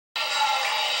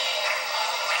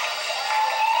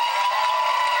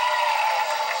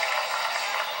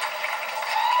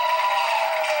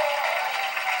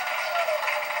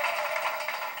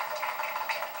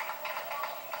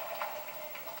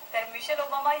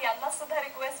यांना सुद्धा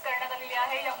रिक्वेस्ट करण्यात आलेली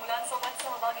आहे या मुलांसोबत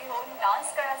सहभागी होऊन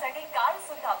डान्स करण्यासाठी. काल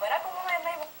सुद्धा बराक ओबामा यांना.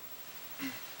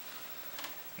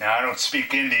 Now I don't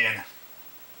speak Indian,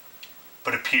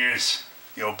 but it appears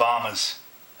the Obamas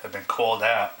have been called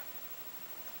out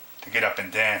to get up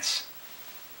and dance.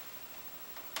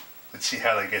 Let's see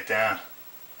how they get down.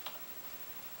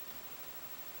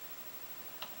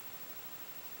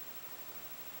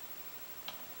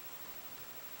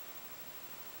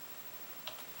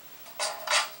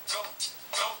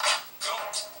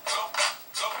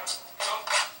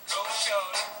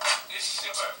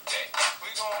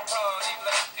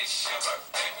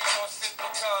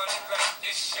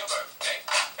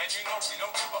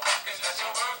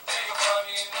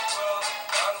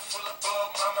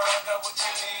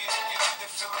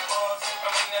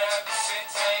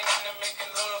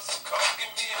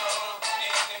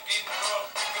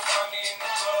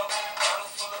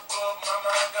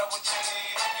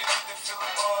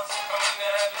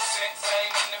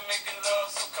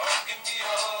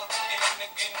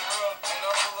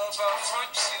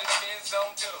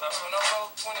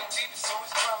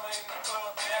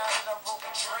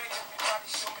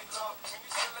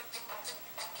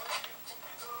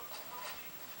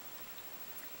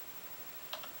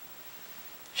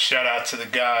 Shout out to the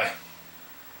guy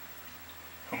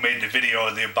who made the video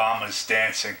of the Obamas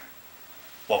dancing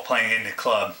while playing in the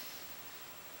club.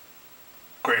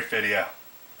 Great video.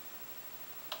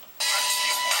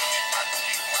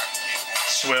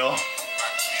 Swill,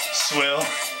 swill,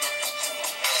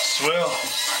 swill.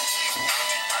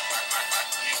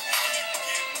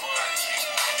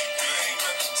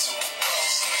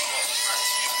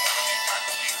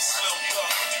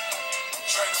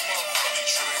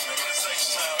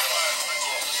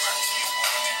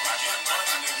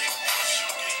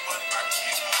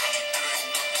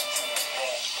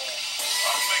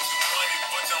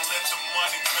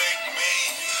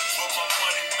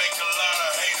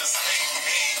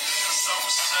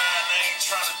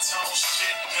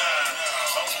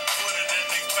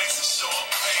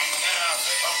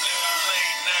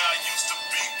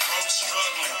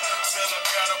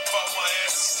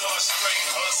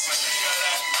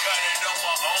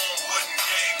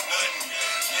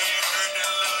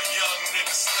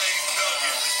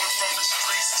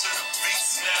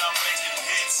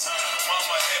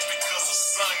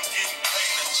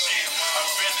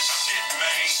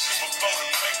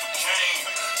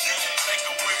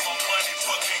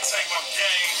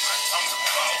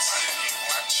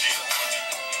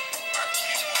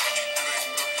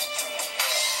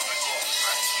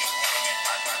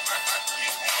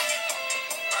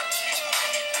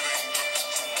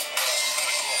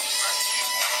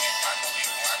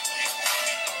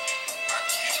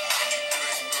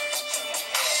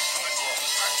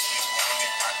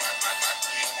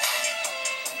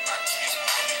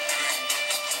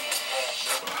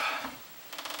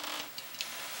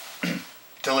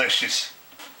 Delicious.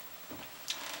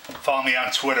 Follow me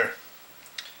on Twitter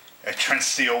at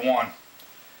TrentSteel1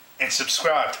 and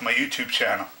subscribe to my YouTube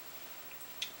channel,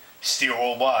 Steel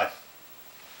Worldwide.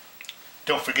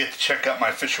 Don't forget to check out my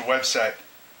official website,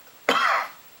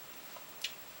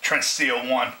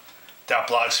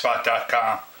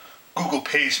 TrentSteel1.blogspot.com. Google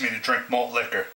pays me to drink malt liquor.